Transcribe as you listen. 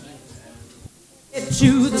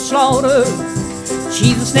to the slaughter.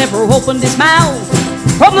 Jesus never opened his mouth.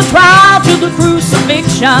 From the trial to the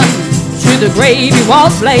crucifixion, to the grave he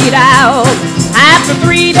was laid out. After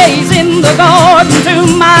 3 days in the garden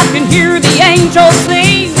tomb, I can hear the angels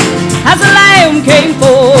sing, as the lamb came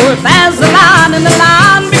forth, as the lion, and the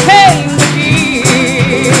lion became the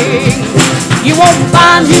king. You won't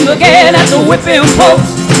find him again at the whipping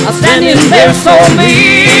post, standing there so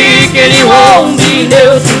meek, and he won't be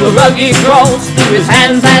nailed to a rugged cross, through his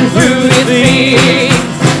hands and through his feet.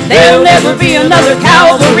 There'll never be another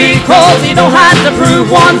Calvary, cause he don't have to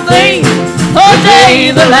prove one thing. The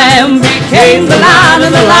day the lamb became the lion,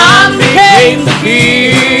 and the lion became the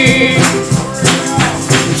king.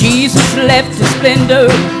 Jesus left his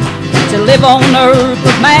splendor to live on earth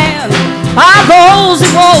with man. By those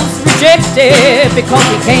he was rejected, because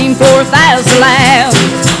he came forth as a lamb.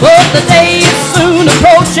 But the day is soon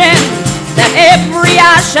approaching, that every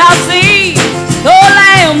eye shall see the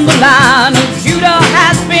Lamb, the Lion of Judah,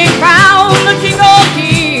 has been crowned the King of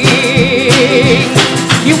Kings.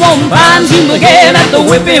 You won't find him again at the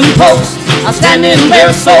whipping post, standing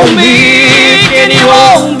there so meek, and he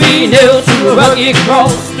won't be nailed to a rugged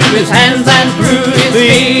cross, through his hands and through his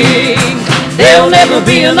feet. There'll never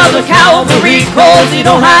be another Calvary, cause he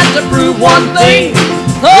don't have to prove one thing.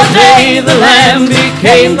 The day the Lamb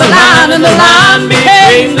became the Lion, and the Lion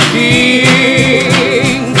became the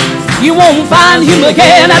King. You won't find him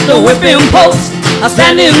again at the whipping post,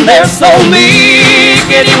 standing there so meek,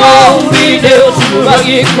 and he won't be nailed to a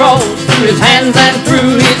rugged cross, through his hands and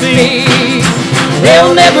through his feet.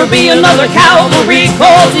 There'll never be another Calvary,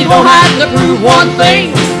 cause he won't have to prove one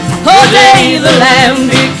thing. The day the Lamb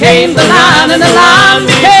became the Lion, and the Lion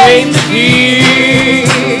became the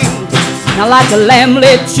King. Now like a lamb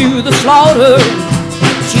led to the slaughter,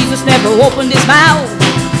 Jesus never opened his mouth.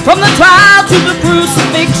 From the trial to the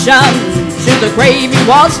crucifixion, to the grave he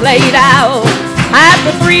was laid out.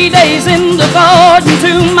 After 3 days in the garden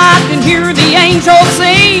tomb, I can hear the angels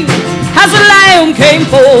sing, as the lamb came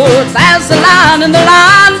forth, as the lion, and the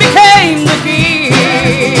lion became the king.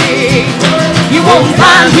 You won't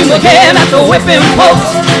find him again at the whipping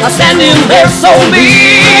post, standing there so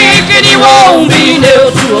meek, and he won't be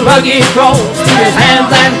nailed to a rugged cross, through his hands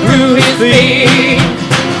and through his feet.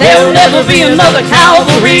 There'll never be another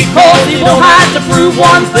Calvary, cause he don't have to prove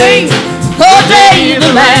one thing. The day the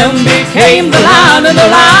Lamb became the Lion, and the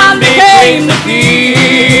Lion became the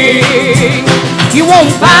King. You won't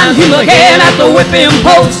find him again at the whipping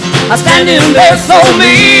post, standing there so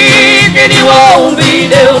meek, and he won't be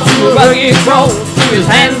nailed to a rugged cross, through his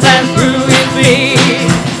hands and through his feet.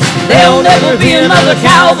 There'll never be another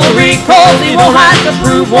Calvary, cause he won't have to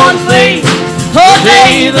prove one thing. The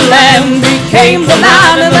day the Lamb became the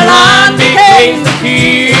Lion, and the Lion became the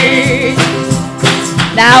King.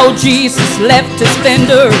 Now Jesus left his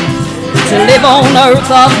splendor to live on earth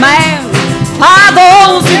of man. By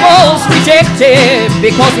those he was rejected,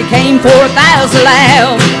 because he came forth as a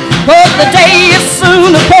lamb. But the day is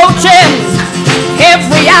soon approaching,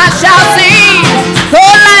 every eye shall see the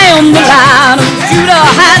Lamb, the Lion of Judah,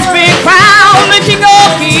 has been crowned the King of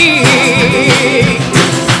Kings.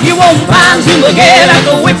 You won't find him again at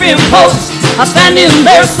the whipping post, standing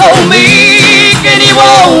there so meek, and he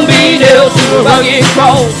won't be nailed to a rugged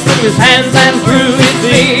cross, through his hands and through his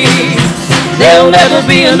feet. There'll never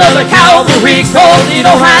be another Calvary, cause he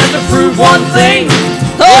don't have to prove one thing.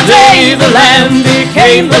 The day the Lamb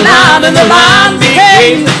became the Lion, and the Lion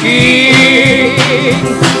became the King.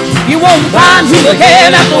 You won't find him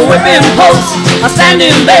again at the whipping post,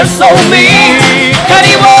 standing there so meek, and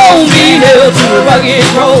he won't be nailed to a rugged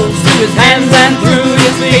cross, through his hands and through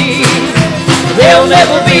his feet. There'll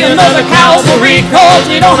never be another Calvary, cause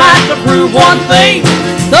he don't have to prove one thing.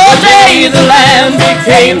 The day the Lamb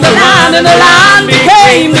became the Lion, and the Lion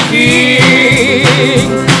became the King.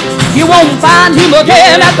 You won't find him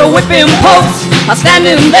again at the whipping post,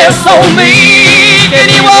 standing there so meek, and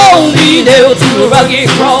he won't be nailed to a rugged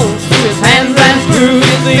cross, through his hands and through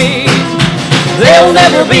his feet. There'll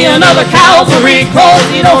never be another Calvary, cause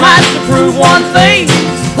he don't have to prove one thing.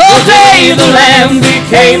 The day the Lamb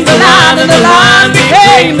became the Lion, and the Lion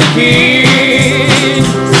became the King.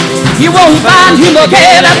 You won't find him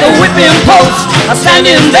again at the whipping post,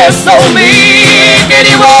 standing there so meek, and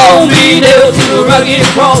he won't be nailed to a rugged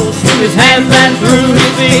cross, through his hands and through his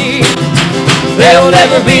feet. There'll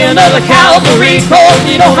never be another Calvary, cause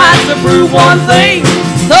he don't have to prove one thing.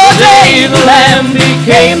 The day the Lamb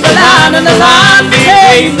became the Lion, and the Lion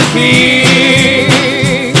became the King.